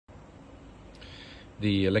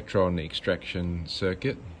The electron extraction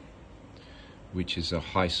circuit, which is a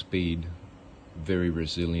high-speed, very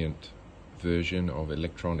resilient version of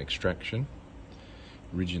electron extraction,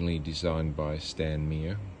 originally designed by Stan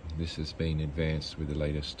Meyer. This has been advanced with the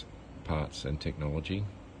latest parts and technology.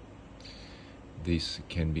 This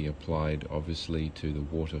can be applied obviously to the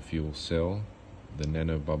water fuel cell, the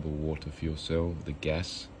nanobubble water fuel cell, the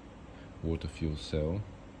gas water fuel cell,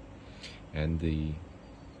 and the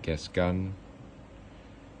gas gun,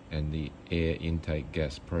 and the air intake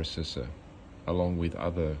gas processor, along with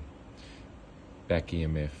other back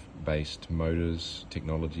EMF based motors,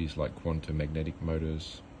 technologies like Quanta magnetic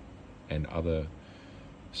motors and other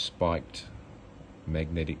spiked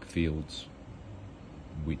magnetic fields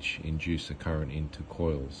which induce a current into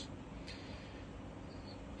coils.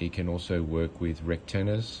 It can also work with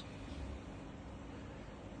rectennas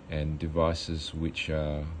and devices which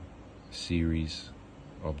are series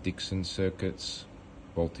of Dixon circuits,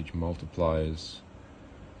 voltage multipliers,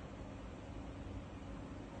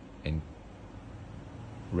 and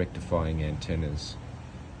rectifying antennas.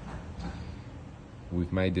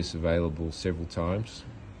 We've made this available several times.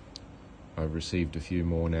 I've received a few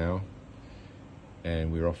more now,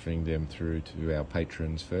 and we're offering them through to our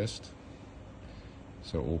patrons first.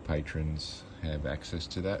 So all patrons have access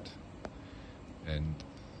to that, and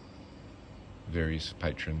various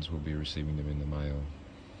patrons will be receiving them in the mail.